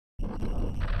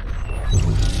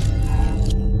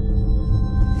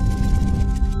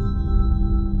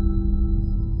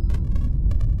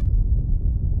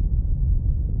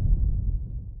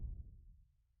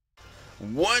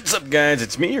What's up, guys?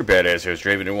 It's me, your badass host,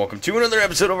 Draven, and welcome to another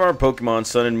episode of our Pokemon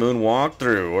Sun and Moon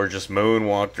walkthrough, or just Moon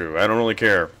walkthrough. I don't really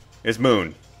care. It's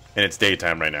Moon, and it's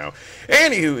daytime right now.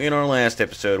 Anywho, in our last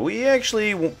episode, we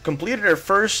actually completed our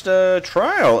first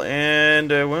trial,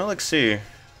 and, well, let's see.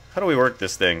 How do we work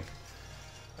this thing?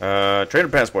 Trainer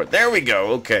passport. There we go.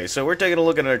 Okay, so we're taking a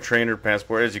look at our trainer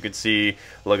passport. As you can see,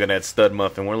 looking at Stud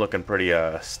Muffin, we're looking pretty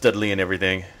studly and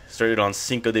everything. Started on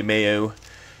Cinco de Mayo.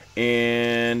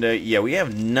 And, yeah, we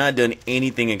have not done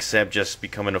anything except just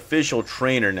become an official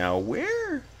trainer now.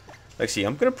 Where? Let's see,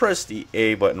 I'm going to press the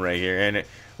A button right here, and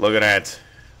look at that.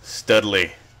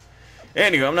 Studly.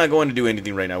 Anyway, I'm not going to do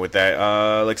anything right now with that.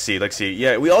 Let's see.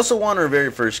 Yeah, we also want our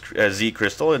very first Z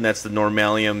crystal, and that's the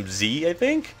Normalium Z, I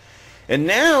think. And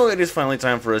now it is finally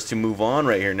time for us to move on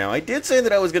right here. Now, I did say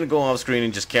that I was going to go off screen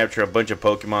and just capture a bunch of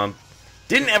Pokemon.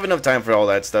 Didn't have enough time for all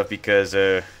that stuff because,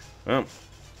 well,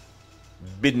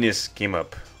 business came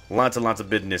up. Lots and lots of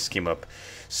business came up.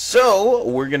 So,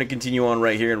 we're going to continue on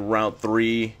right here in Route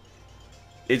 3.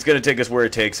 It's going to take us where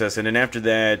it takes us. And then after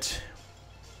that,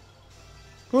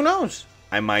 who knows?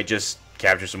 I might just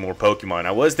capture some more Pokemon.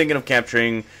 I was thinking of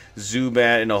capturing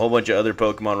Zubat and a whole bunch of other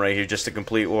Pokemon right here just to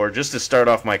complete, or just to start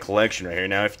off my collection right here.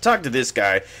 Now, if you talk to this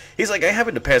guy, he's like, I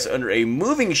happened to pass under a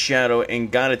moving shadow and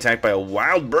got attacked by a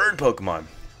wild bird Pokemon.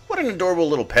 What an adorable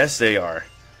little pest they are.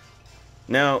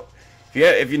 Now,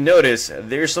 if you notice,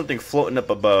 there's something floating up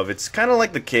above. It's kind of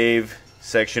like the cave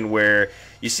section where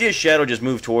you see a shadow just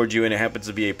move towards you and it happens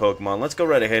to be a Pokemon. Let's go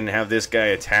right ahead and have this guy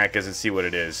attack us and see what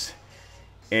it is.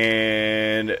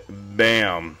 And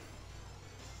bam.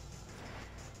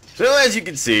 So as you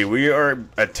can see, we are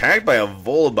attacked by a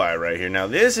Volibite right here. Now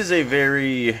this is a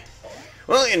very,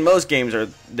 well, in most games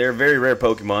they're very rare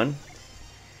Pokemon.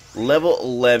 Level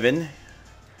 11.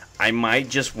 I might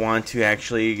just want to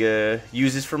actually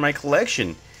use this for my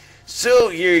collection. So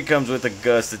here he comes with a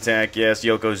Gust attack. Yes,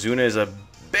 Yokozuna is a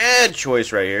bad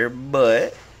choice right here,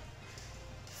 but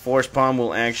Force Palm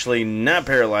will actually not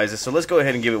paralyze it. So let's go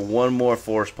ahead and give it one more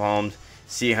Force Palm,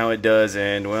 see how it does,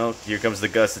 and well, here comes the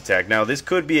Gust attack. Now this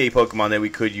could be a Pokemon that we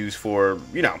could use for,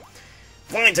 you know,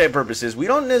 flying type purposes. We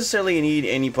don't necessarily need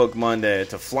any Pokemon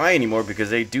to fly anymore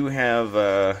because they do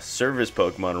have service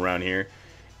Pokemon around here.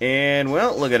 And,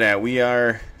 well, look at that. We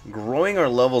are growing our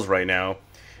levels right now.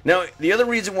 Now, the other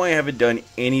reason why I haven't done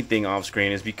anything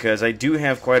off-screen is because I do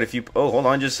have quite a few... Oh, hold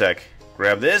on just a sec.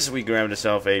 Grab this. We grabbed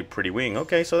ourselves a pretty wing.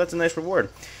 Okay, so that's a nice reward.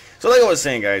 So, like I was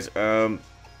saying, guys, the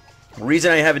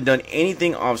reason I haven't done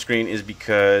anything off-screen is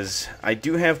because I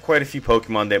do have quite a few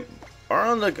Pokemon that are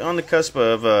on the cusp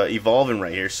of evolving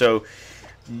right here. So,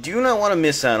 do not want to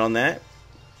miss out on that.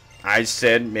 I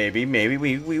said maybe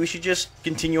we should just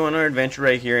continue on our adventure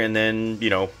right here and then, you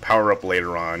know, power up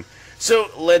later on. So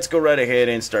let's go right ahead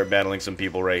and start battling some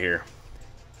people right here.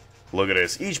 Look at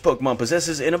this. Each Pokemon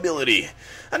possesses an ability.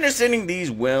 Understanding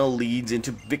these well leads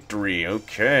into victory.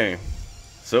 Okay.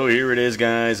 So here it is,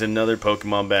 guys. Another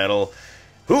Pokemon battle.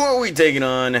 Who are we taking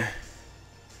on?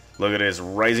 Look at this.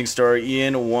 Rising Star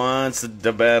Ian wants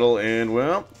the battle, and,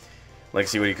 well, let's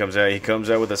see what he comes out. He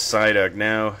comes out with a Psyduck.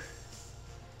 Now,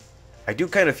 I do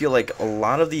kind of feel like a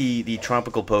lot of the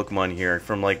tropical Pokemon here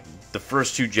from like the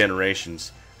first two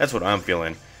generations. That's what I'm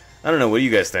feeling. I don't know, what do you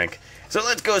guys think? So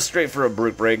let's go straight for a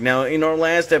Brick Break. Now, in our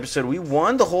last episode, we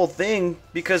won the whole thing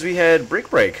because we had Brick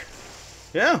Break.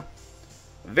 Yeah.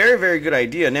 Very, very good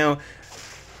idea. Now,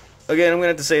 again, I'm going to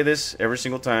have to say this every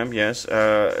single time, yes.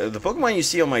 The Pokemon you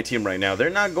see on my team right now,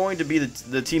 they're not going to be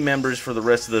the team members for the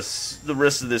rest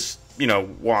of this, you know,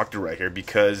 walkthrough right here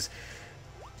because,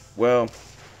 well,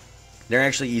 they're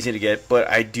actually easy to get, but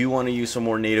I do want to use some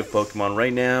more native Pokemon.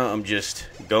 Right now, I'm just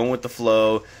going with the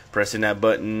flow, pressing that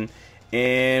button,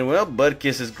 and, well,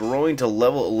 Budkiss is growing to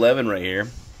level 11 right here,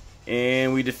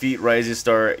 and we defeat Rising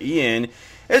Star Ian.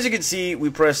 As you can see, we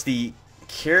press the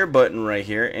care button right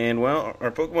here, and, well,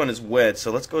 our Pokemon is wet,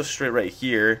 so let's go straight right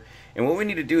here, and what we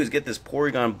need to do is get this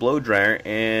Porygon Blow Dryer,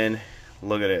 and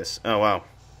look at this. Oh, wow.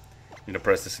 Need to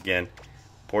press this again.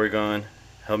 Porygon,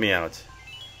 help me out.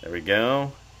 There we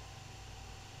go.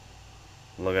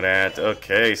 Look at that.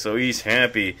 Okay, so he's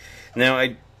happy. Now,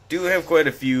 I do have quite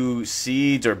a few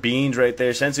seeds or beans right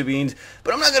there, sensu beans,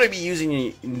 but I'm not going to be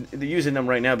using them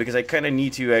right now because I kind of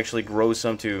need to actually grow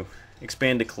some to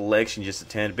expand the collection just a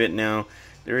tad bit. Now,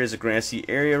 there is a grassy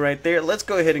area right there. Let's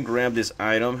go ahead and grab this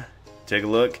item. Take a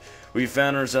look. We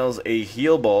found ourselves a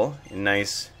heal ball, a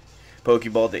nice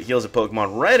Pokeball that heals a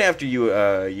Pokemon right after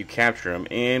you capture him.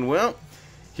 And, well,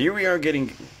 here we are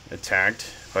getting attacked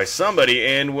by somebody,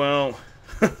 and, well,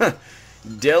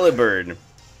 Delibird.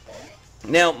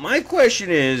 Now, my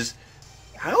question is,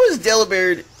 how is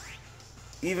Delibird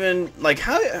even, like,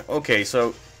 how, okay,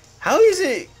 so How is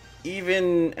it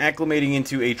even acclimating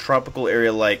into a tropical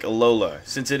area like Alola,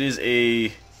 since it is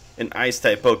an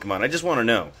ice-type Pokemon? I just want to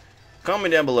know.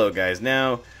 Comment down below, guys.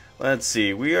 Now, let's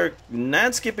see. We are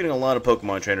not skipping a lot of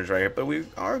Pokemon trainers right here, but we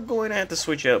are going to have to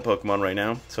switch out Pokemon right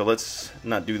now. So let's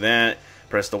not do that.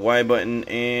 Press the Y button,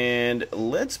 and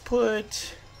let's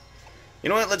put... You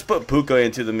know what? Let's put Puka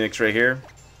into the mix right here.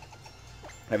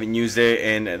 I haven't used it,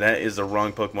 and that is the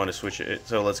wrong Pokemon to switch it.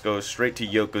 So let's go straight to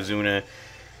Yokozuna.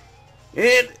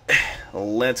 And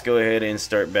let's go ahead and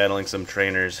start battling some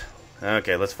trainers.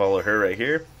 Okay, let's follow her right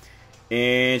here.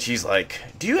 And she's like,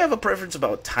 do you have a preference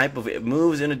about type of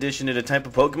moves in addition to the type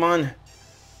of Pokemon?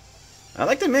 I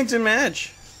like to mix and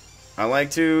match. I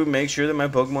like to make sure that my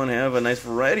Pokemon have a nice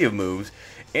variety of moves.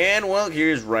 And, well,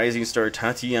 here's Rising Star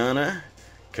Tatiana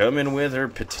coming with her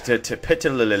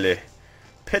Petililli.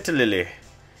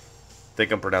 I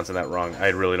think I'm pronouncing that wrong. I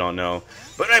really don't know.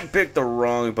 But I picked the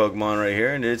wrong Pokemon right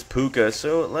here, and it's Puka.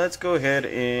 So let's go ahead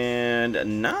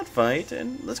and not fight,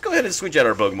 and let's go ahead and switch out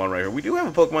our Pokemon right here. We do have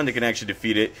a Pokemon that can actually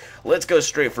defeat it. Let's go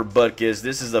straight for Butkus.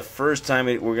 This is the first time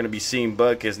we're going to be seeing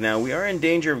Butkus. Now, we are in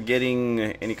danger of getting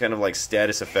any kind of like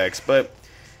status effects, but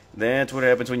that's what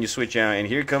happens when you switch out. And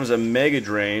here comes a Mega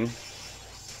Drain,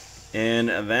 and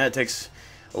that takes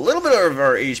a little bit of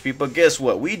our HP, but guess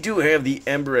what? We do have the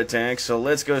Ember attack, so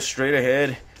let's go straight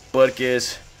ahead.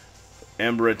 Butkus,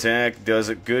 Ember attack, does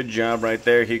a good job right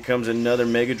there. Here comes another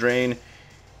Mega Drain.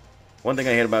 One thing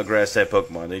I hate about grass-type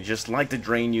Pokemon, they just like to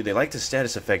drain you. They like to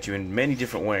status affect you in many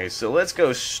different ways. So let's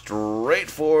go straight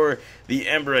for the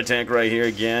Ember attack right here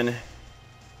again.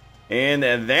 And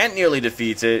that nearly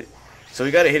defeats it. So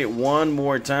we got to hit it one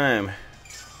more time.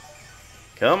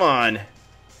 Come on.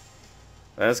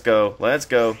 Let's go. Let's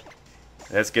go.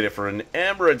 Let's get it for an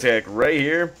Ember attack right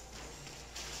here.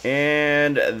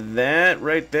 And that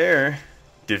right there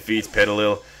defeats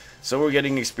Petilil. So we're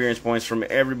getting experience points from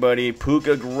everybody.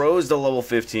 Puka grows to level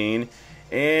 15.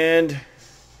 And,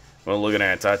 well, look at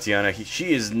that. Tatiana,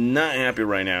 she is not happy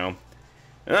right now.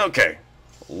 Okay.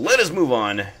 Let us move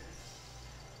on.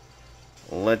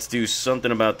 Let's do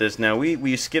something about this. Now,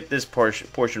 we skipped this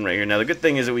portion right here. Now, the good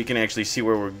thing is that we can actually see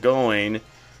where we're going.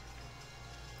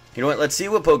 You know what? Let's see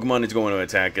what Pokemon is going to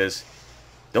attack us.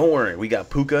 Don't worry. We got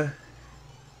Puka.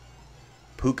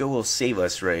 Puka will save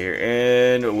us right here.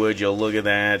 And would you look at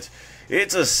that?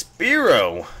 It's a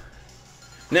Spearow.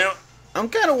 Now, I'm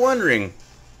kind of wondering.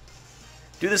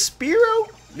 Did the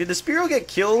Spearow get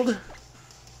killed?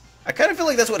 I kind of feel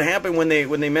like that's what happened when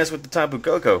they mess with the Tapu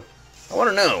Koko. I want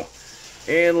to know.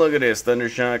 And look at this.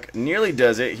 Thundershock nearly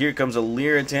does it. Here comes a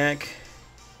Leer attack.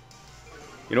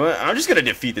 You know what? I'm just going to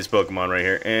defeat this Pokemon right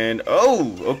here. And,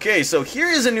 oh, okay. So here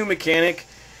is a new mechanic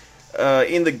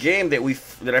in the game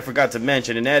that I forgot to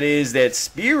mention. And that is that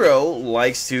Spearow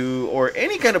likes to, or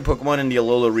any kind of Pokemon in the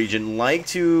Alola region, like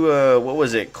to, what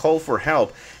was it? Call for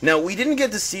help. Now, we didn't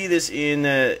get to see this in,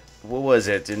 what was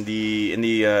it? In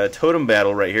the Totem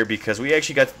battle right here. Because we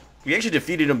actually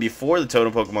defeated him before the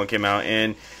Totem Pokemon came out.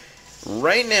 And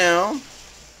right now,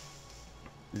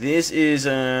 this is,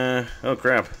 oh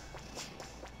crap.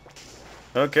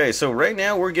 Okay, so right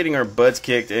now we're getting our butts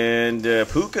kicked, and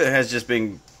Puka has just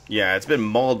been, yeah, it's been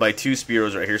mauled by two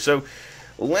Spearows right here. So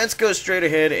let's go straight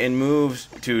ahead and move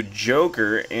to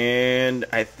Joker, and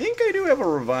I think I do have a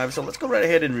revive, so let's go right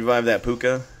ahead and revive that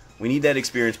Puka. We need that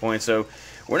experience point, so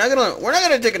we're not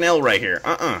gonna take an L right here.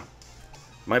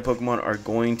 My Pokemon are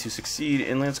going to succeed,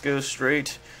 and let's go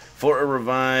straight for a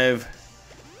revive.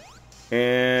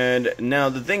 And now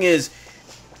the thing is,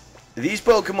 these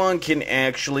Pokemon can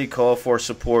actually call for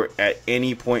support at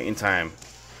any point in time.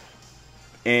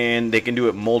 And they can do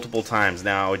it multiple times.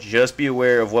 Now, just be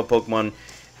aware of what Pokemon,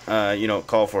 you know,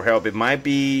 call for help. It might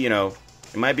be, you know,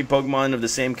 it might be Pokemon of the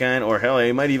same kind, or hell,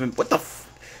 it might even, what the f...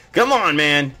 Come on,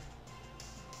 man!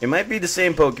 It might be the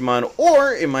same Pokemon,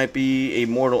 or it might be a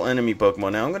mortal enemy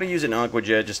Pokemon. Now, I'm going to use an Aqua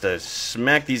Jet just to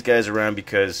smack these guys around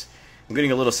because I'm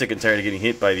getting a little sick and tired of getting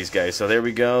hit by these guys. So there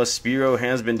we go. Spearow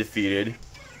has been defeated.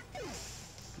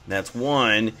 That's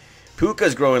one.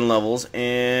 Puka's growing levels,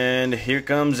 and here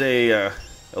comes a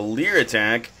Leer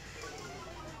attack.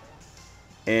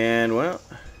 And, well,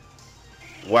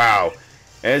 wow.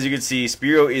 As you can see,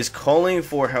 Spearow is calling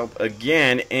for help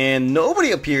again, and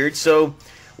nobody appeared, so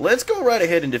let's go right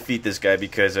ahead and defeat this guy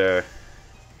because,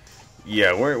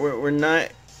 yeah, we're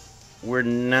not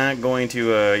going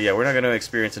to, yeah, we're not going to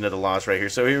experience another loss right here.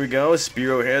 So here we go.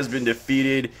 Spearow has been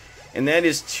defeated. And that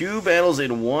is 2 battles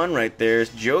in 1 right there.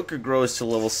 Joker grows to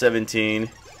level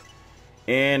 17.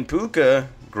 And Puka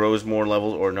grows more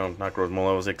levels, or no, not grows more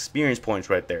levels, experience points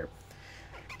right there.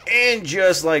 And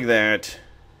just like that,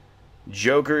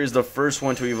 Joker is the first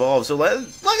one to evolve. So like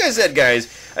I said,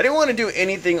 guys, I didn't want to do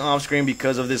anything off screen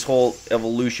because of this whole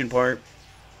evolution part.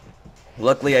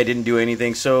 Luckily, I didn't do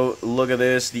anything. So look at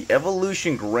this. The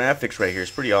evolution graphics right here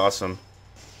is pretty awesome.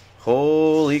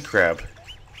 Holy crap.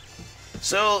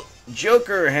 So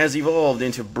Joker has evolved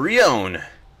into Umbreon.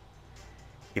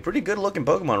 A pretty good looking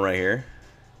Pokemon right here.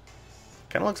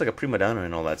 Kind of looks like a prima donna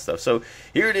and all that stuff. So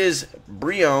here it is,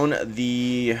 Umbreon,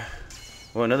 the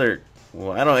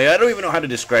I don't even know how to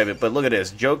describe it, but look at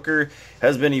this. Joker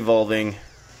has been evolving,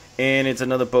 and it's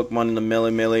another Pokemon in the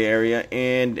melee area,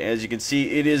 and as you can see,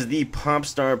 it is the pop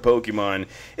star Pokemon.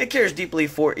 It cares deeply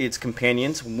for its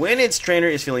companions. When its trainer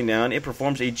is feeling down, it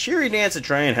performs a cheery dance to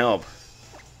try and help.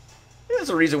 That's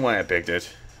the reason why I picked it.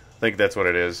 I think that's what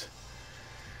it is.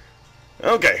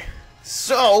 Okay,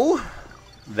 so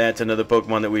that's another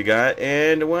Pokemon that we got,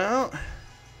 and well,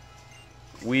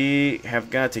 we have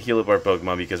got to heal up our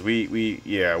Pokemon because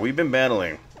we've been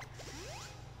battling.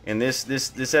 And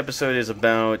this episode is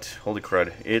about, holy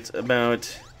crud, it's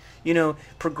about, you know,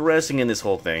 progressing in this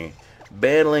whole thing.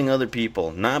 Battling other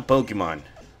people, not Pokemon.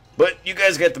 But you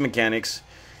guys get the mechanics.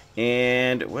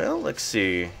 And, well, let's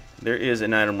see. There is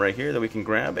an item right here that we can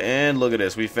grab. And look at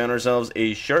this, we found ourselves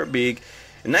a Sharpbeak.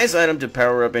 A nice item to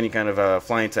power up any kind of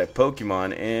flying type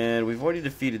Pokemon, and we've already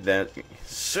defeated that.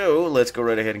 So let's go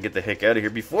right ahead and get the heck out of here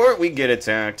before we get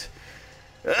attacked.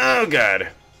 Oh god.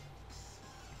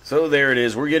 So there it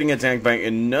is. We're getting attacked by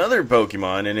another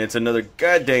Pokemon, and it's another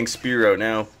goddamn Spearow.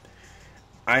 Now,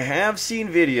 I have seen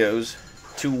videos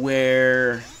to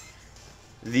where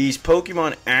these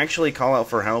Pokemon actually call out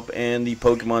for help, and the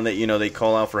Pokemon that, you know, they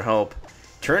call out for help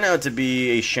turn out to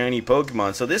be a shiny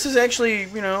Pokemon. So this is actually,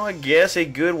 you know, I guess a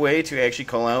good way to actually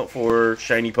call out for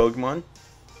shiny Pokemon.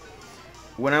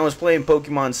 When I was playing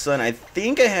Pokemon Sun, I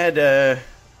think I had,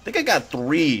 I got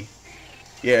 3.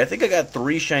 Yeah, I think I got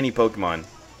 3 shiny Pokemon.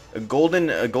 A golden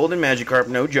Magikarp,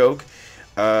 no joke.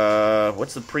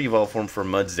 What's the pre-evolve form for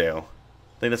Mudsdale?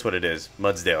 I think that's what it is,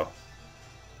 Mudsdale.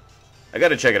 I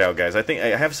gotta check it out, guys. I think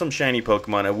I have some shiny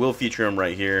Pokemon. I will feature them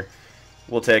right here.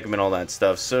 We'll take them and all that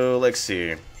stuff. So, let's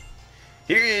see.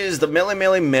 Here is the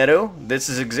Melee Meadow. This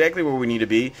is exactly where we need to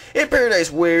be. In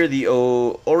Paradise where the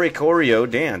Oricorio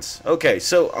dance. Okay,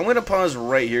 so I'm going to pause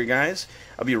right here, guys.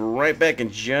 I'll be right back in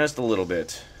just a little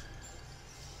bit.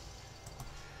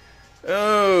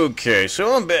 Okay,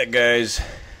 so I'm back, guys.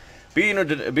 Being an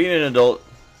adult,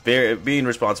 being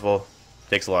responsible,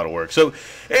 takes a lot of work. So,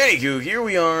 anywho, here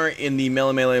we are in the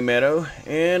Melee Meadow.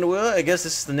 And, well, I guess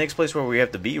this is the next place where we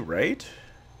have to be, right?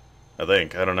 I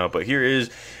think. I don't know. But here is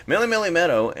Melee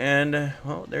Meadow. And,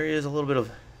 well, there is a little bit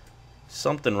of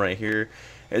something right here.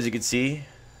 As you can see.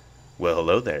 Well,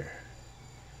 hello there.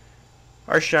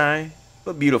 Our shy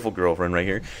but beautiful girlfriend right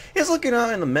here is looking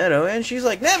out in the meadow. And she's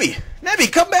like,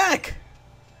 Nebby, come back.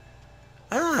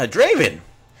 Ah, Draven.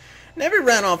 Nebby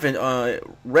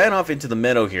ran off into the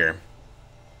meadow here.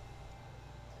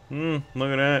 Look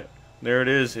at that. There it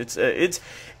is.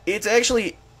 It's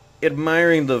actually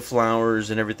admiring the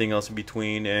flowers and everything else in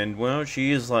between, and well,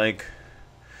 she is like,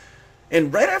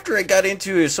 and right after I got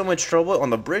into so much trouble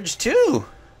on the bridge too.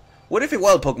 What if a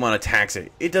wild Pokemon attacks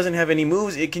it? It doesn't have any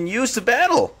moves it can use to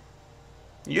battle.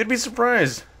 You'd be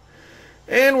surprised.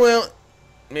 And well,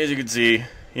 as you can see,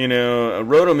 you know,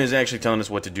 Rotom is actually telling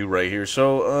us what to do right here.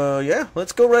 So, yeah,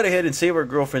 let's go right ahead and save our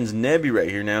girlfriend's Nebby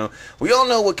right here. Now, we all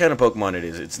know what kind of Pokemon it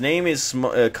is. Its name is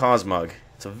Cosmog.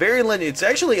 It's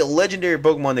actually a legendary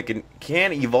Pokemon that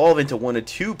can evolve into 1 of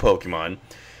 2 Pokemon.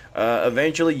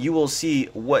 Eventually, you will see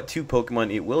what 2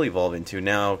 Pokemon it will evolve into.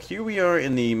 Now, here we are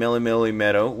in the Melee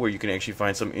Meadow, where you can actually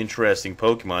find some interesting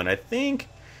Pokemon. I think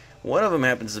one of them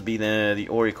happens to be the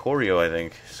Oricorio, I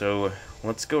think. So,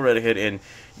 let's go right ahead and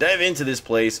dive into this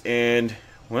place, and,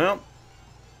 well,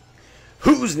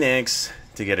 who's next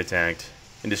to get attacked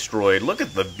and destroyed? Look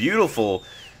at the beautiful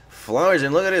flowers,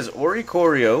 and look at this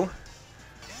Oricorio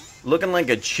looking like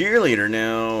a cheerleader.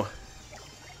 Now,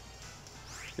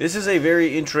 this is a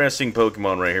very interesting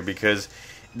Pokemon right here, because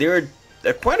there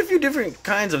are quite a few different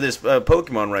kinds of this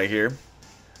Pokemon right here,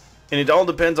 and it all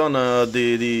depends on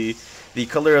the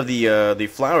color of the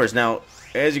flowers. Now,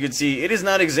 as you can see, it is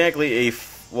not exactly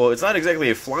it's not exactly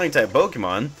a flying type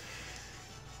Pokemon.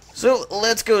 So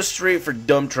let's go straight for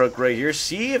Dump Truck right here.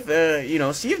 See if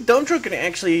see if Dump Truck can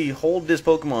actually hold this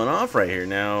Pokemon off right here.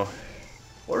 Now,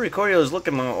 Oricorio is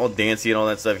looking all dancy and all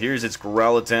that stuff. Here's its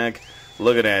growl attack.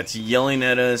 Look at that, it's yelling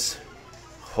at us.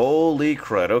 Holy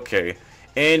crud! Okay,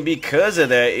 and because of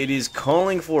that, it is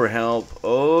calling for help.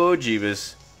 Oh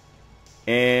Jeebus!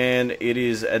 And it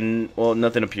is well,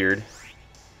 nothing appeared.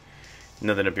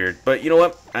 Nothing appeared. But you know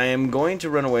what? I am going to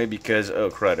run away because,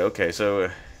 oh crud. Okay, so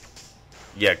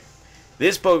Yeah,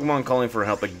 this Pokemon calling for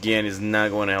help again is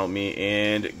not going to help me.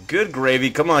 And good gravy.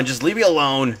 Come on, just leave me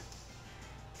alone.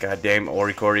 Goddamn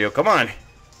Oricorio. Come on.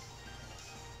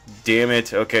 Damn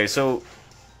it. Okay, so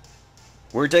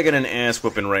we're taking an ass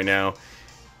whooping right now.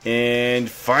 And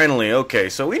finally, okay,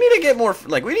 so we need to get more,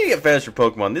 like, we need to get faster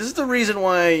Pokemon. This is the reason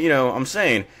why, you know, I'm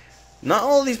saying, not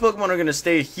all of these Pokemon are going to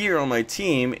stay here on my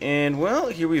team. And, well,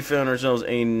 here we found ourselves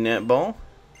a netball.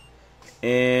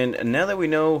 And now that we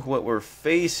know what we're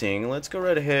facing, let's go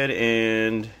right ahead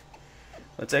and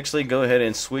let's actually go ahead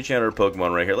and switch out our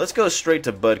Pokemon right here. Let's go straight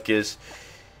to Butkus.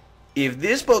 If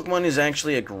this Pokemon is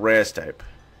actually a grass type,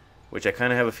 which I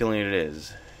kind of have a feeling it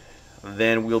is,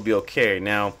 then we'll be okay.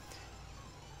 Now,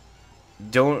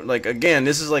 don't, like, again,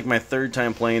 this is like my third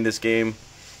time playing this game.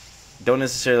 Don't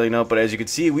necessarily know, but as you can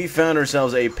see, we found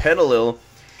ourselves a Petilil,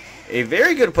 a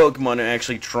very good Pokemon to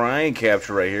actually try and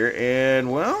capture right here.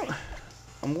 And, well,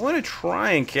 I'm going to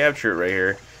try and capture it right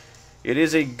here. It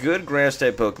is a good grass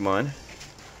type Pokemon.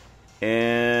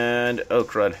 And, oh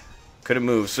crud, couldn't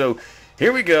move. So,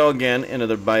 here we go again,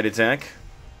 another bite attack.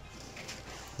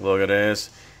 Look at this.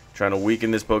 Trying to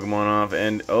weaken this Pokemon off,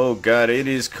 and oh god, it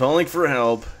is calling for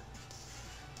help.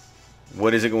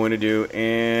 What is it going to do?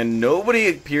 And nobody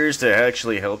appears to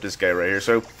actually help this guy right here,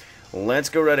 so let's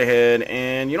go right ahead,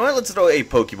 and you know what, let's throw a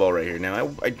Pokeball right here.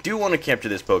 Now, I do want to capture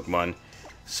this Pokemon,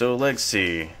 so let's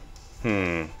see.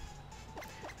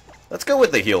 Let's go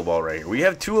with the Heal Ball right here. We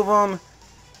have two of them.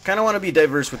 Kind of want to be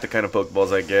diverse with the kind of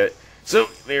Pokeballs I get. So,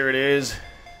 there it is.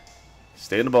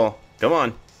 Stay in the ball. Come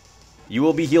on. You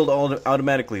will be healed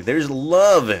automatically. There's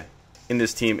love in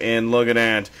this team. And look at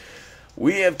that.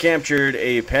 We have captured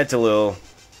a Petilil.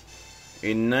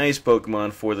 A nice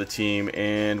Pokemon for the team.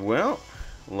 And, well,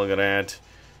 look at that.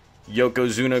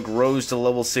 Yokozuna grows to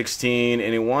level 16.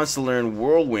 And it wants to learn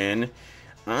Whirlwind.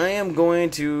 I am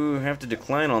going to have to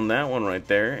decline on that one right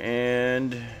there.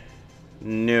 And,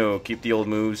 no. Keep the old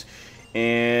moves.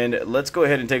 And let's go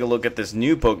ahead and take a look at this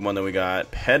new Pokemon that we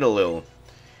got. Petilil.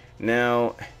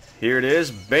 Now, here it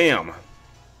is. Bam!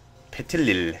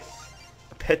 Petilil.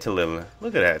 Petilil.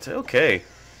 Look at that. Okay.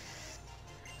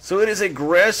 So it is a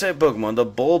grass-type Pokemon, the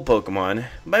Bulb Pokemon.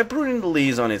 By pruning the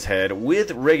leaves on its head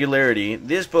with regularity,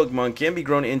 this Pokemon can be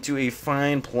grown into a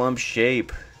fine, plump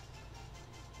shape.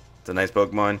 It's a nice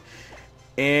Pokemon.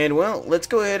 And, well, let's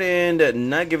go ahead and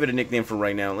not give it a nickname for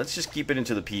right now. Let's just keep it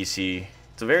into the PC.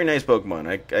 It's a very nice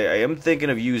Pokemon. I am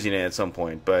thinking of using it at some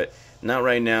point, but not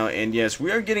right now. And, yes, we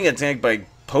are getting attacked by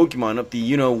Pokemon up the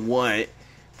you-know-what.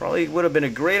 Probably would have been a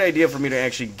great idea for me to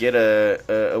actually get a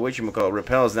whatchamacallit,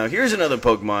 Repels. Now, here's another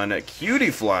Pokemon, a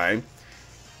Cutiefly. I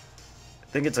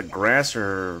think it's a grass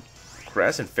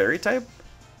and fairy type?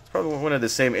 It's probably one of the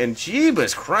same. And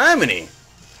Jeebus Criminy!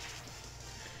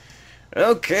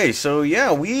 Okay, so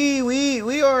yeah,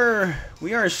 we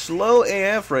are slow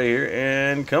AF right here,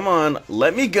 and come on,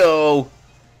 let me go!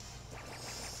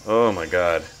 Oh my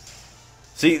god.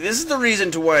 See, this is the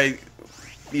reason to why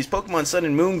these Pokemon Sun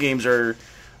and Moon games are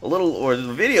a little, or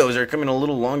the videos are coming a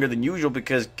little longer than usual,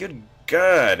 because, good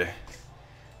God,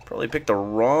 probably picked the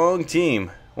wrong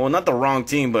team. Well, not the wrong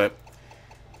team, but,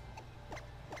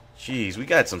 jeez, we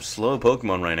got some slow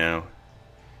Pokemon right now.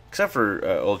 Except for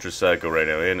Ultra Scykoh right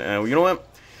now. And you know what?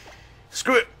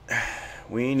 Screw it.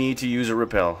 We need to use a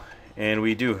Repel. And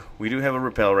we do. We do have a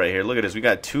Repel right here. Look at this. We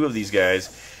got two of these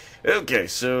guys. Okay,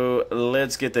 so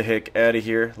let's get the heck out of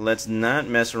here. Let's not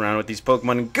mess around with these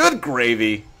Pokemon. Good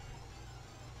gravy.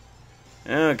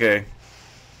 Okay.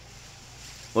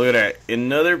 Look at that.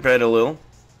 Another Petilil.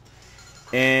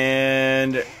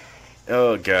 And,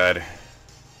 oh god.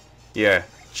 Yeah,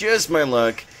 just my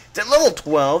luck. It's at level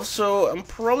 12, so I'm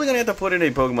probably going to have to put in a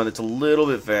Pokemon that's a little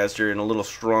bit faster and a little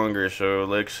stronger. So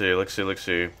let's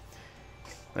see.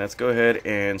 Let's go ahead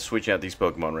and switch out these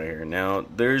Pokemon right here. Now,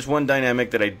 there's one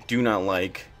dynamic that I do not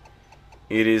like.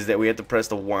 It is that we have to press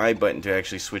the Y button to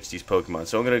actually switch these Pokemon.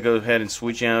 So I'm going to go ahead and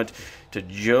switch out to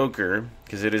Joker,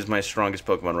 because it is my strongest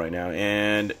Pokemon right now.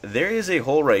 And there is a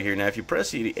hole right here. Now, if you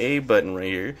press the A button right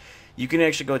here, you can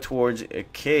actually go towards a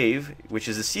cave, which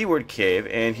is a seaward cave.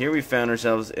 And here we found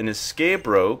ourselves an escape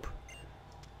rope.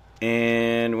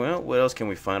 And, well, what else can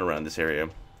we find around this area?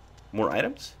 More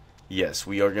items? Yes,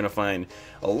 we are going to find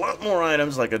a lot more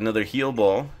items, like another heal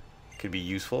ball. Could be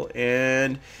useful.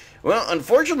 And, well,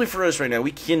 unfortunately for us right now,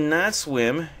 we cannot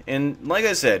swim. And like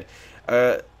I said,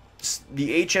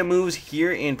 the HM moves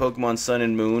here in Pokemon Sun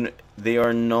and Moon, they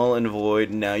are null and void.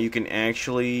 Now you can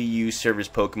actually use service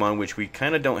Pokemon, which we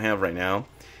kind of don't have right now.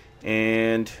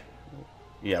 And,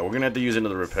 yeah, we're going to have to use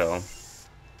another Repel.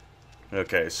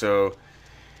 Okay, so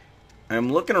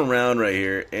I'm looking around right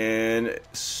here, and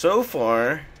so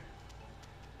far,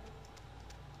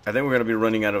 I think we're going to be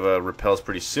running out of repels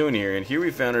pretty soon here. And here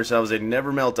we found ourselves a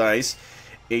Never Melt Ice.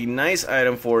 A nice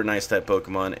item for nice type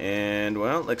Pokemon. And,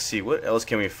 well, let's see. What else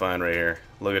can we find right here?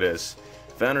 Look at this.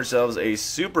 Found ourselves a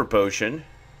Super Potion.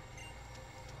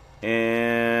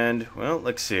 And, well,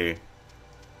 let's see.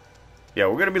 Yeah,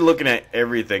 we're going to be looking at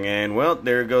everything. And, well,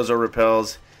 there goes our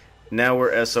repels. Now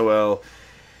we're SOL.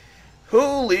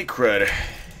 Holy crud.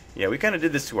 Yeah, we kind of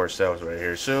did this to ourselves right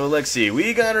here. So, let's see.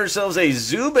 We got ourselves a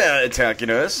Zubat attacking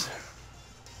us.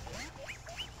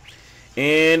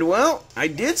 And, well, I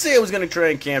did say I was going to try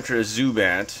and capture a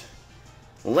Zubat.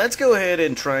 Let's go ahead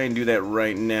and try and do that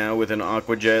right now with an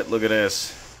Aqua Jet. Look at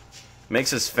this.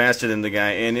 Makes us faster than the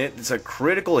guy. And it's a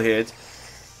critical hit.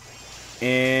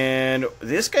 And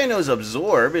this guy knows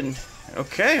Absorb. And,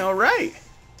 okay, alright.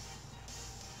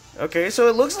 Okay, so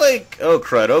it looks like... Oh,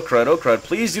 crud, oh, crud, oh, crud.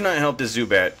 Please do not help this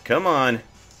Zubat. Come on.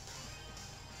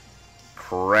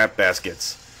 Crap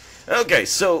baskets. Okay,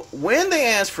 so when they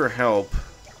ask for help,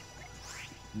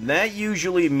 that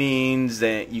usually means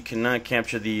that you cannot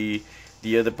capture the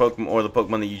other Pokemon or the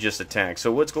Pokemon that you just attacked.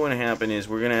 So what's going to happen is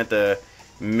we're going to have to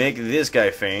make this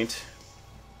guy faint.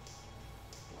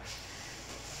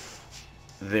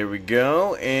 There we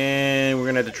go. And we're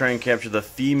going to have to try and capture the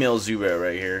female Zubat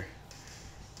right here.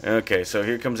 Okay, so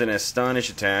here comes an Astonish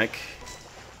attack.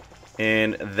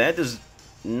 And that does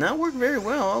not work very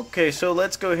well. Okay, so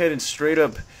let's go ahead and straight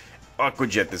up Aqua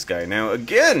Jet this guy. Now,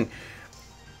 again,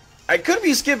 I could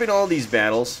be skipping all these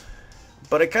battles,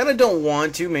 but I kind of don't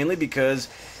want to, mainly because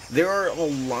there are a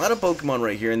lot of Pokemon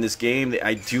right here in this game that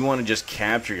I do want to just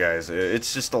capture, guys.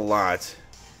 It's just a lot.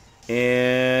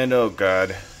 And, oh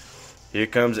god. Here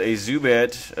comes a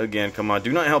Zubat. Again, come on,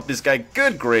 do not help this guy.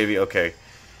 Good gravy. Okay.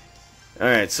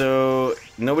 Alright, so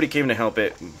nobody came to help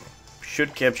it.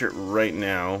 Should capture it right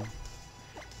now.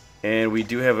 And we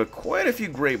do have quite a few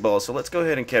Great Balls, so let's go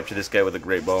ahead and capture this guy with a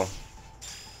Great Ball.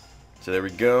 So there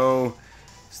we go.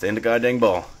 Stand the goddamn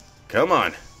ball. Come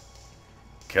on.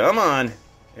 Come on.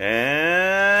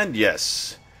 And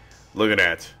yes. Look at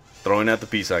that. Throwing out the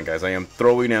peace sign, guys. I am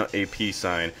throwing out a peace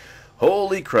sign.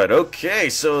 Holy crud. Okay,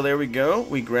 so there we go.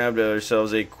 We grabbed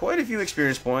ourselves quite a few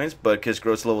experience points, but Kiss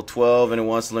Growth's level 12 and it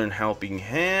wants to learn Helping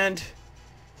Hand.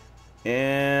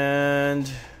 And,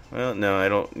 well, no, I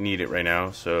don't need it right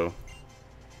now, so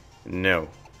no.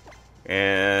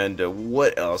 And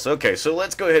what else? Okay, so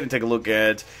let's go ahead and take a look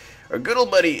at our good old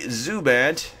buddy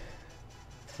Zubat.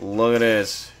 Look at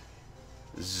this.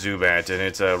 Zubat, and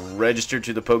it's registered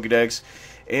to the Pokedex.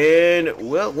 And,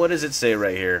 well, what does it say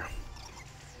right here?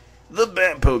 The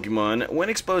bat Pokemon, when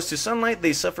exposed to sunlight,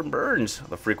 they suffer burns.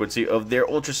 The frequency of their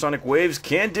ultrasonic waves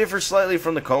can differ slightly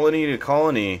from the colony to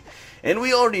colony. And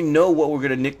we already know what we're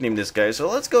going to nickname this guy, so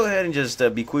let's go ahead and just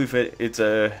bequeath it. It's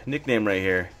a nickname right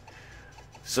here.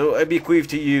 So I bequeath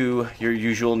to you your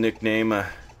usual nickname.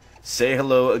 Say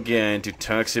hello again to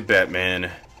Toxic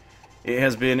Batman. It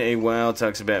has been a while,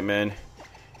 Toxic Batman.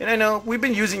 And I know, we've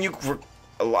been using you for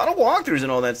a lot of walkthroughs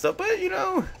and all that stuff, but you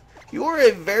know... You are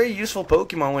a very useful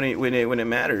Pokemon when it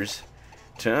matters.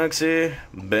 Toxic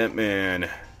Batman.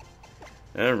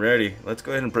 Alrighty, let's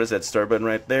go ahead and press that start button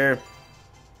right there.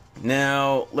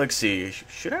 Now, let's see.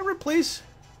 Should I replace?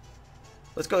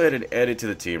 Let's go ahead and add it to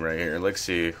the team right here. Let's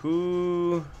see.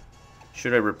 Who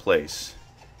should I replace?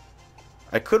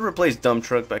 I could replace Dump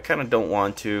Truck, but I kind of don't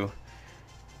want to.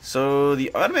 So, the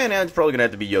odd man out's probably going to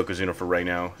have to be Yokozuna for right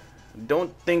now.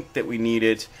 Don't think that we need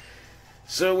it.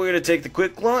 So we're going to take the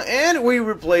Quick Claw, and we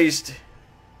replaced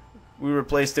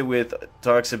it with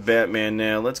Toxic Batman.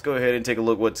 Now, let's go ahead and take a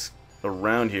look what's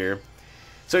around here.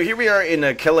 So here we are in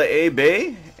Kela'e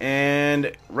Bay,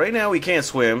 and right now we can't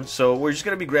swim, so we're just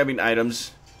going to be grabbing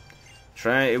items.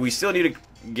 We still need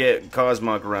to get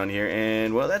Cosmog around here,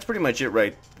 and, well, that's pretty much it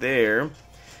right there.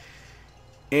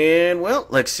 And, well,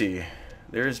 let's see.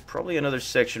 There's probably another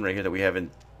section right here that we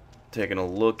haven't taking a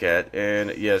look at,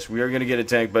 and yes, we are going to get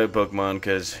attacked by a Pokemon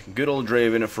because good old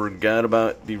Draven forgot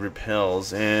about the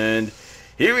repels. And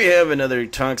here we have another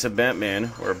Toxic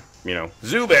Batman, or, you know,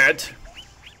 Zubat.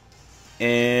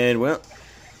 And, well,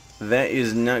 that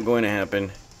is not going to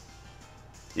happen.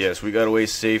 Yes, we got away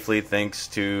safely thanks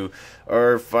to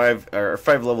our five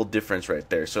level difference right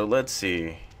there. So let's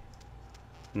see.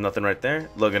 Nothing right there.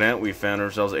 Looking at, we found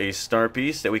ourselves a star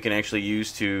piece that we can actually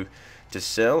use to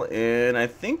sell, and I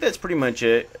think that's pretty much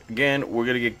it. Again, we're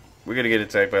gonna get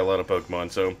attacked by a lot of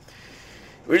Pokemon, so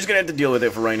we're just gonna have to deal with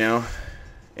it for right now.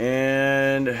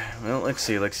 And, well, let's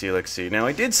see. Now,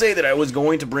 I did say that I was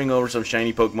going to bring over some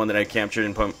shiny Pokemon that I captured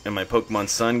in my Pokemon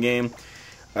Sun game.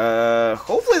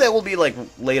 Hopefully that will be like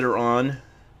later on.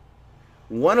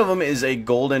 One of them is a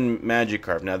golden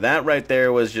Magikarp. Now that right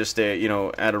there was just a, you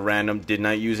know, at a random, did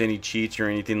not use any cheats or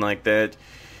anything like that.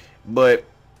 But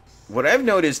what I've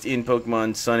noticed in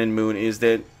Pokemon Sun and Moon is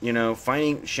that, you know,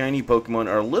 finding shiny Pokemon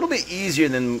are a little bit easier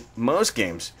than most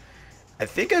games. I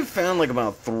think I've found like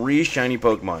about 3 shiny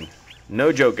Pokemon.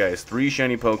 No joke, guys, 3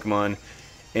 shiny Pokemon.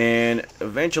 And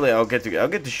eventually I'll get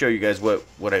to show you guys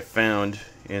what I found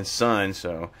in Sun.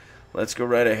 So let's go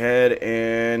right ahead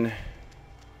and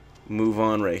move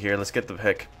on right here. Let's get the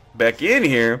heck back in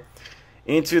here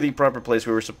into the proper place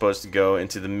where we're supposed to go,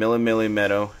 into the Millimilli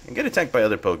Meadow, and get attacked by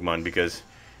other Pokemon because,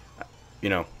 you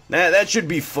know, that should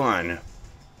be fun.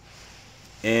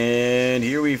 And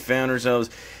here we found ourselves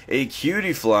a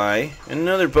Cutiefly,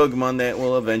 another Pokemon that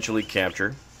we'll eventually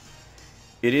capture.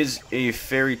 It is a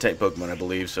fairy type Pokemon, I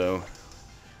believe, so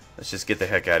let's just get the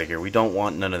heck out of here. We don't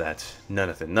want none of that.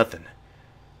 Nothing.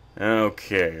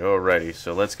 Okay, alrighty,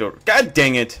 so let's go. God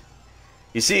dang it!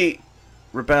 You see,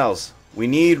 repels. We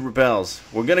need repels.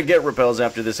 We're gonna get repels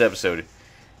after this episode.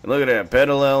 And look at that,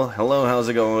 Petalel. Hello, how's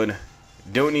it going?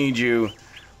 Don't need you.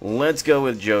 Let's go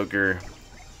with Joker.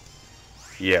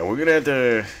 Yeah, we're gonna have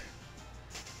to...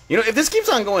 You know, if this keeps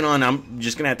on going on, I'm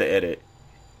just gonna have to edit.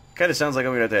 Kind of sounds like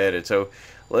I'm gonna have to edit, so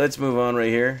let's move on right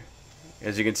here.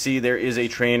 As you can see, there is a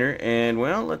trainer, and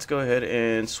well, let's go ahead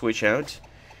and switch out.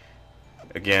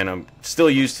 Again, I'm still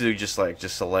used to just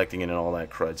selecting it and all that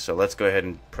crud, so let's go ahead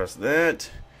and press that.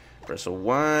 Press a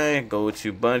Y, go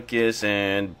to Butkus,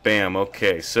 and bam.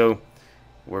 Okay, so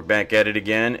we're back at it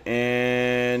again,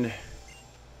 and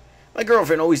my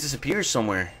girlfriend always disappears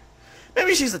somewhere.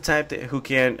 Maybe she's the type who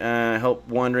can't help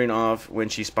wandering off when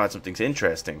she spots something's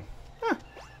interesting.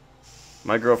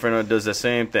 My girlfriend does the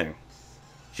same thing.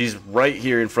 She's right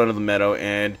here in front of the meadow,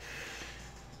 and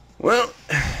well,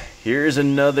 here's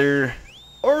another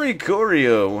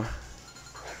Oricorio.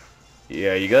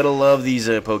 Yeah, you gotta love these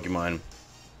Pokemon.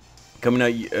 Coming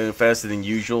out faster than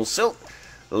usual, so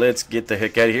let's get the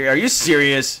heck out of here. Are you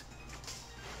serious?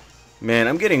 Man,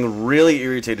 I'm getting really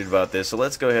irritated about this, so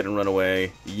let's go ahead and run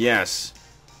away. Yes.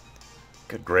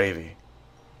 Good gravy.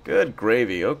 Good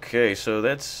gravy. Okay, so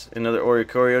that's another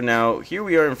Oricorio. Now, here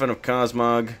we are in front of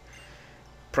Cosmog.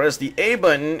 Press the A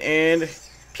button, and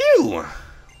pew!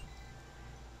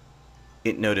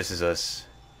 It notices us.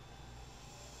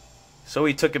 So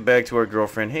we took it back to our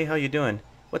girlfriend. Hey, how you doing?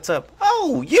 What's up?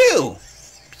 Oh, you!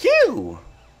 Pew!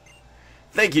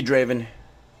 Thank you, Draven.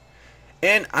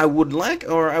 And I would like,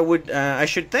 or I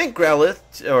should thank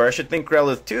Growlithe, or I should thank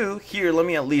Growlithe too. Here, let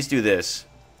me at least do this.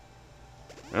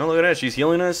 Oh, look at that, she's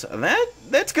healing us.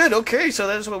 That's good. Okay, so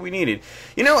that's what we needed.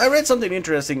 You know, I read something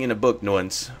interesting in a book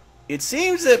once. It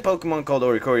seems that Pokemon called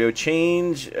Oricorio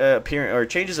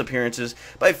changes appearances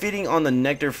by feeding on the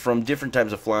nectar from different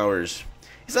types of flowers.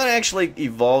 It's not actually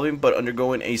evolving, but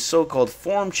undergoing a so-called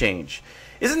form change.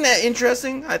 Isn't that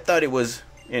interesting? I thought it was.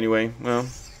 Anyway, well,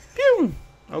 pew.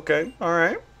 Okay, all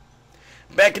right.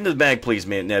 Back into the bag, please,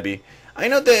 man, Nebby. I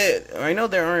know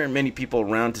there aren't many people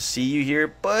around to see you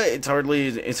here, but it's hardly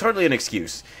an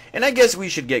excuse. And I guess we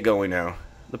should get going now.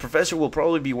 The professor will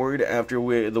probably be worried after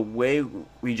the way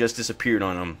we just disappeared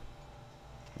on him.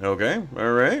 Okay,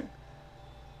 all right.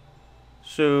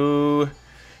 So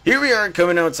here we are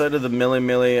coming outside of the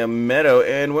Millimilli Meadow,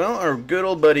 and well, our good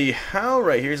old buddy Hal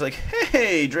right here is like,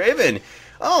 "Hey, Draven.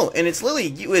 Oh, and it's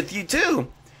Lillie with you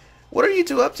too. What are you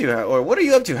two up to, Hal? Or what are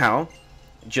you up to, Hal?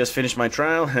 Just finished my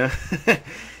trial." Hey,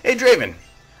 Draven.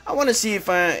 I want to see if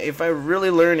I really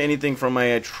learned anything from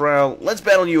my trial. Let's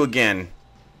battle you again.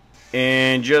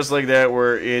 And just like that,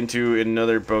 we're into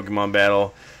another Pokemon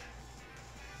battle.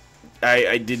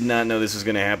 I did not know this was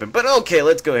going to happen. But okay,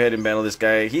 let's go ahead and battle this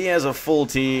guy. He has a full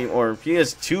team, or he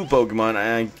has 2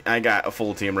 Pokemon. I got a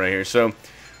full team right here. So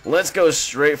let's go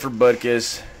straight for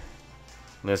Butkus.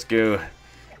 Let's go.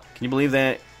 Can you believe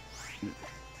that?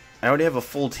 I already have a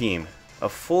full team. A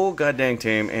full goddamn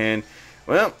team. And,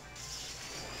 well,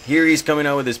 here he's coming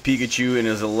out with his Pikachu and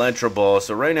his Electro Ball.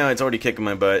 So right now it's already kicking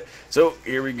my butt. So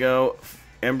here we go.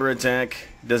 Ember attack.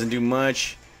 Doesn't do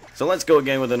much. So let's go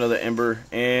again with another Ember.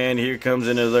 And here comes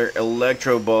another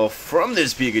Electro Ball from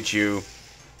this Pikachu.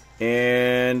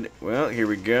 And, well, here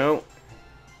we go.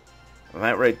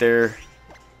 That right there.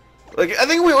 Like, I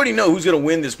think we already know who's going to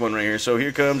win this one right here. So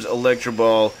here comes Electro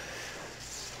Ball.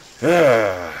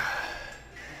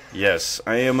 Yes,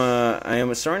 I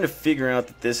am starting to figure out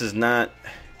that this is not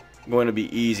going to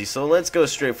be easy. So let's go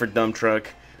straight for Dump Truck.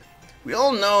 We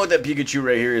all know that Pikachu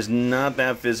right here is not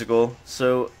that physical,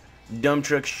 so Dump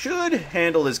Truck should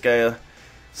handle this guy.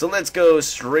 So let's go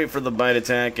straight for the Bite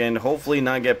Attack and hopefully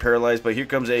not get paralyzed. But here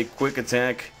comes a Quick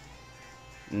Attack.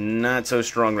 Not so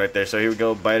strong right there. So here we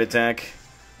go, Bite Attack.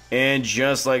 And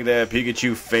just like that,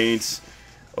 Pikachu faints.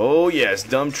 Oh yes,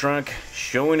 Dump Truck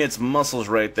showing its muscles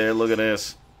right there. Look at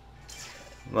this.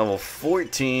 Level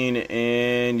 14,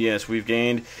 and yes, we've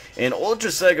gained. And Ultra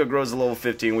Scykoh grows to level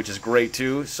 15, which is great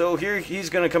too. So here he's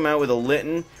going to come out with a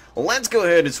Litten. Let's go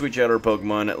ahead and switch out our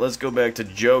Pokemon. Let's go back to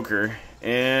Joker,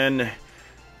 and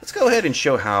let's go ahead and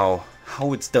show how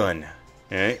it's done.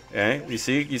 Alright, you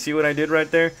see what I did right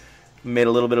there? Made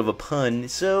a little bit of a pun.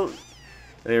 So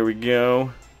there we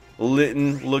go.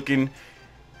 Litten looking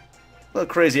a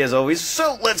little crazy as always.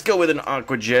 So let's go with an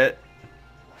Aqua Jet.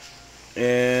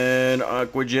 And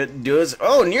Aqua Jet does...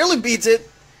 Oh, nearly beats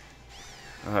it!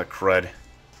 Ah, crud.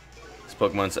 This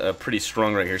Pokemon's pretty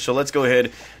strong right here. So let's go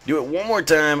ahead, do it one more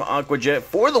time. Aqua Jet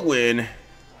for the win.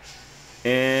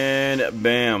 And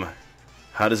bam.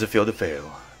 How does it feel to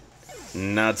fail?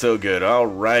 Not so good.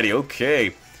 Alrighty,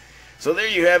 okay. So there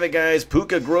you have it, guys.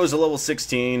 Puka grows to level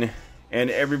 16. And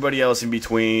everybody else in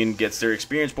between gets their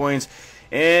experience points.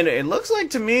 And it looks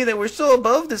like to me that we're still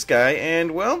above this guy.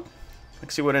 And, well...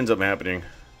 let's see what ends up happening.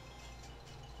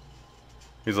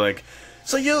 He's like,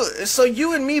 so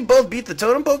you and me both beat the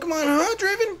totem Pokemon, huh,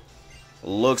 Draven?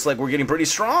 Looks like we're getting pretty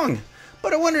strong.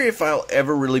 But I wonder if I'll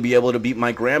ever really be able to beat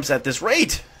my Gramps at this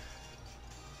rate.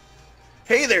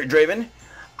 Hey there, Draven.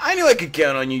 I knew I could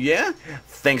count on you, yeah?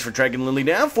 Thanks for tracking Lillie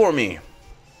down for me.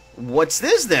 What's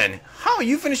this, then? How,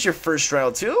 you finished your first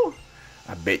trial, too?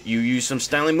 I bet you used some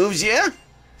styling moves, yeah?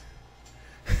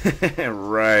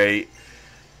 Right.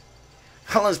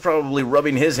 Holland's probably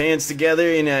rubbing his hands together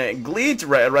in glee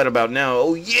right about now.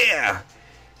 Oh yeah!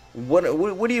 What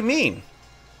do you mean?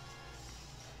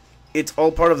 It's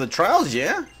all part of the trials,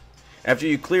 yeah? After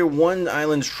you clear one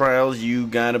island's trials, you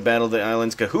gotta battle the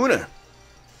island's Kahuna.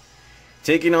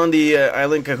 Taking on the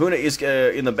island Kahuna is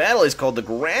in the battle is called the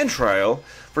Grand Trial.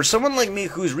 For someone like me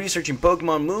who's researching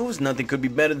Pokemon moves, nothing could be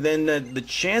better than the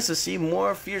chance to see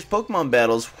more fierce Pokemon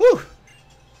battles. Whew!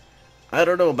 I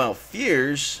don't know about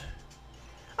fierce.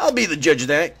 I'll be the judge of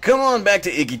that. Come on back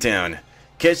to Icky Town.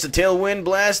 Catch the Tailwind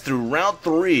Blast through Route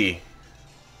 3.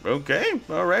 Okay,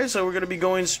 alright, so we're going to be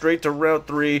going straight to Route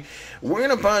 3. We're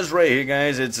going to pause right here,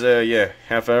 guys. It's, yeah,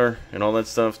 half hour and all that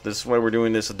stuff. This is why we're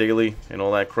doing this daily and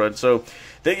all that crud. So,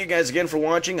 thank you guys again for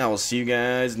watching. I will see you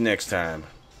guys next time.